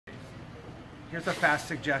Here's a fast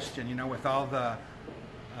suggestion, you know, with all the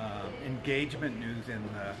engagement news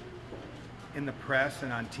in the press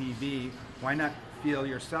and on TV, why not feel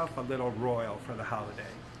yourself a little royal for the holiday?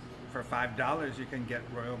 For $5 you can get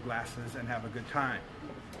royal glasses and have a good time.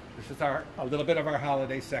 This is a little bit of our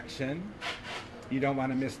holiday section. You don't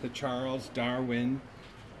want to miss the Charles Darwin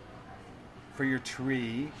for your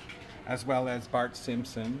tree, as well as Bart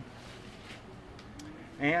Simpson.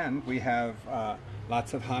 And we have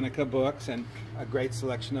lots of Hanukkah books and a great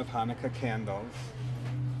selection of Hanukkah candles.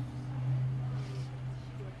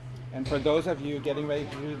 And for those of you getting ready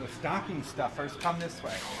to do the stocking stuffers, come this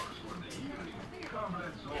way.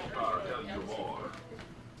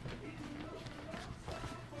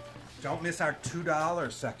 Don't miss our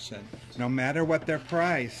 $2 section. No matter what they're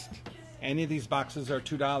priced, any of these boxes are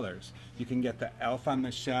 $2. You can get the elf on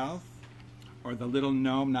the shelf or the little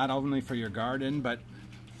gnome, not only for your garden, but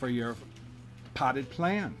for your potted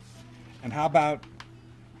plants. And how about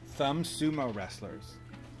some sumo wrestlers?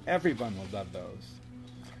 Everyone will love those.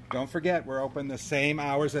 Don't forget, we're open the same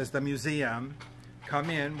hours as the museum. Come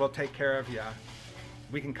in, we'll take care of you.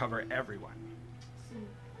 We can cover everyone.